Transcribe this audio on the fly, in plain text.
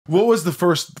What was the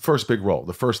first big role?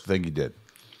 The first thing you did?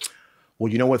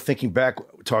 Well, you know what? Thinking back,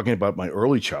 talking about my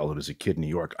early childhood as a kid in New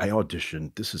York, I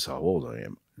auditioned. This is how old I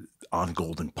am. On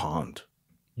Golden Pond.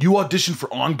 You auditioned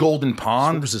for On Golden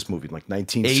Pond? What was this movie? Like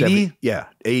 1970? 80? Yeah,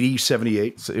 80,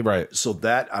 78. Right. So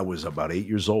that, I was about 8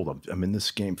 years old. I'm in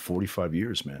this game 45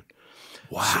 years, man.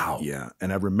 Wow. So, yeah.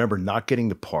 And I remember not getting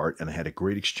the part, and I had a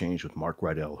great exchange with Mark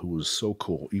Rydell, who was so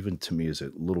cool, even to me as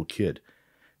a little kid.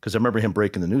 Because I remember him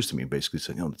breaking the news to me and basically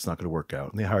saying, "No, it's not going to work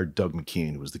out." And they hired Doug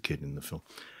McKean, who was the kid in the film.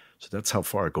 So that's how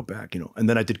far I go back, you know. And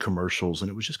then I did commercials, and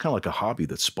it was just kind of like a hobby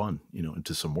that spun, you know,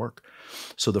 into some work.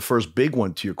 So the first big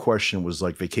one, to your question, was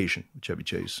like Vacation with Chevy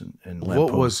Chase and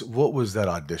Lampoon. What was that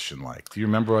audition like? Do you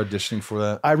remember auditioning for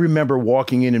that? I remember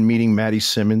walking in and meeting Matty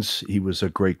Simmons. He was a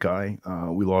great guy.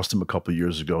 We lost him a couple of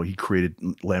years ago. He created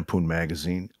Lampoon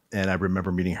magazine. And I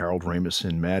remember meeting Harold Ramis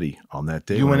and Maddie on that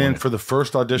day. You went in for the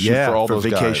first audition for all those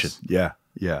Vacation. guys? Yeah,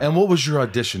 yeah. And what was your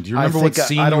audition? Do you remember what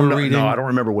scene you were reading? No, I don't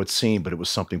remember what scene, but it was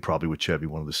something probably with Chevy,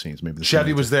 one of the scenes. Maybe the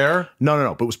Chevy was there?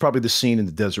 No. But it was probably the scene in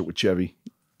the desert with Chevy.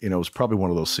 You know, it was probably one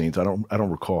of those scenes. I don't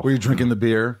recall. Were you drinking the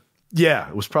beer? Yeah,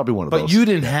 it was probably one of those. But you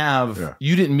didn't have,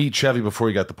 you didn't meet Chevy before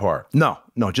you got the part? No,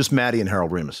 just Maddie and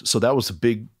Harold Ramis. So that was a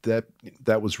big, that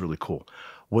was really cool.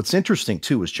 What's interesting,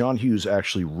 too, is John Hughes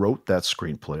actually wrote that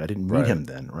screenplay. I didn't meet him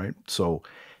then, right? So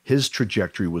his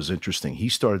trajectory was interesting. He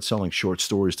started selling short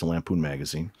stories to Lampoon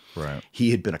magazine. Right.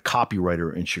 He had been a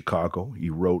copywriter in Chicago. He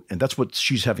wrote, and that's what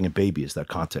She's Having a Baby is, that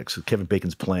context. So Kevin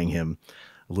Bacon's playing him.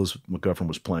 Elizabeth McGovern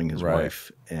was playing his wife.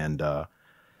 And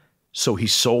so he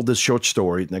sold this short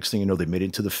story. Next thing you know, they made it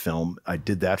into the film. I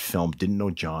did that film, didn't know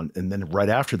John. And then right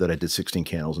after that, I did 16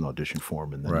 Candles and auditioned for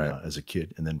him and then, as a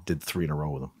kid, and then did 3 in a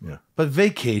row with him. Yeah. But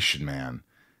Vacation, man,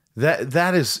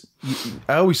 that is,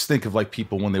 I always think of like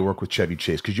people when they work with Chevy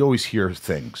Chase, because you always hear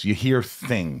things. You hear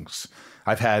things.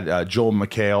 I've had Joel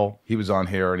McHale. He was on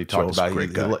here and he talked about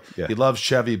he loves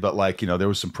Chevy, but like, you know, there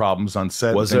was some problems on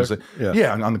set. Was there?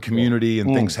 Yeah, on the Community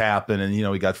and things happen, and you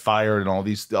know, he got fired and all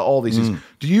these things.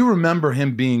 Do you remember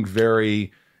him being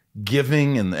very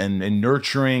giving and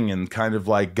nurturing and kind of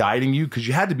like guiding you? Because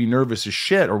you had to be nervous as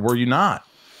shit, or were you not?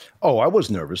 Oh, I was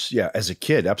nervous. Yeah, as a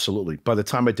kid, absolutely. By the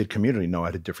time I did Community, no, I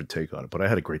had a different take on it. But I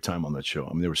had a great time on that show.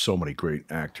 I mean, there were so many great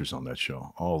actors on that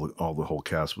show. All the whole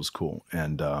cast was cool.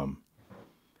 And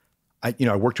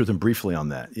I worked with him briefly on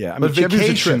that. Yeah, I mean, but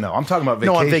Vacation though. I'm talking about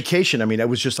Vacation. No, on Vacation. I mean, I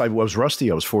was rusty.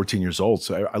 I was 14 years old,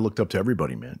 so I looked up to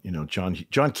everybody, man. You know, John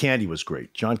Candy was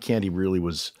great. John Candy really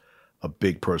was a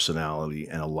big personality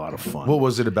and a lot of fun. What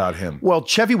was it about him? Well,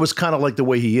 Chevy was kind of like the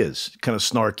way he is, kind of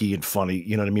snarky and funny,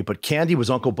 you know what I mean? But Candy was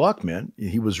Uncle Buck, man.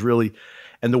 He was really,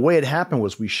 and the way it happened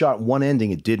was we shot one ending,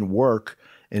 it didn't work,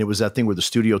 and it was that thing where the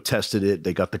studio tested it,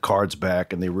 they got the cards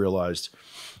back, and they realized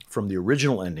from the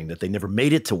original ending that they never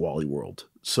made it to Wally World.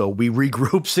 So we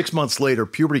regrouped 6 months later,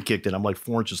 puberty kicked in, I'm like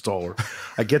 4 inches taller.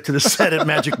 I get to the set at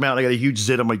Magic Mountain, I got a huge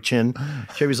zit on my chin.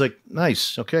 Chevy's like,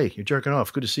 "Nice, okay, you're jerking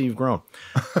off. Good to see you've grown."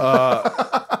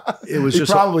 It was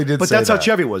just probably did, but say that's how that.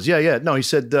 Chevy was. Yeah. No, he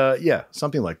said, yeah,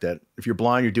 something like that. If you're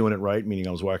blind, you're doing it right, meaning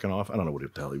I was whacking off. I don't know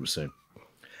what the hell he was saying.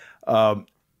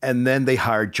 And then they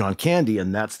hired John Candy,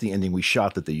 and that's the ending we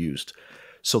shot that they used.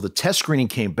 So the test screening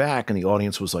came back, and the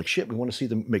audience was like, "Shit, we want to see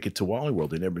them make it to Wally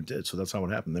World." They never did, so that's how it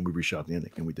happened. Then we reshot the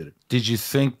ending, and we did it. Did you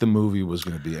think the movie was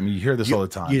going to be? I mean, you hear this all the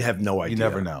time. You have no idea. You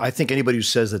never know. I think anybody who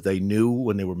says that they knew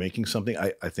when they were making something,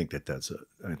 I think that's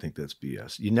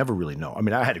BS. You never really know. I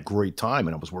mean, I had a great time,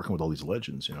 and I was working with all these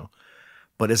legends, you know.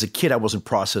 But as a kid, I wasn't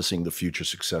processing the future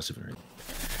success of it.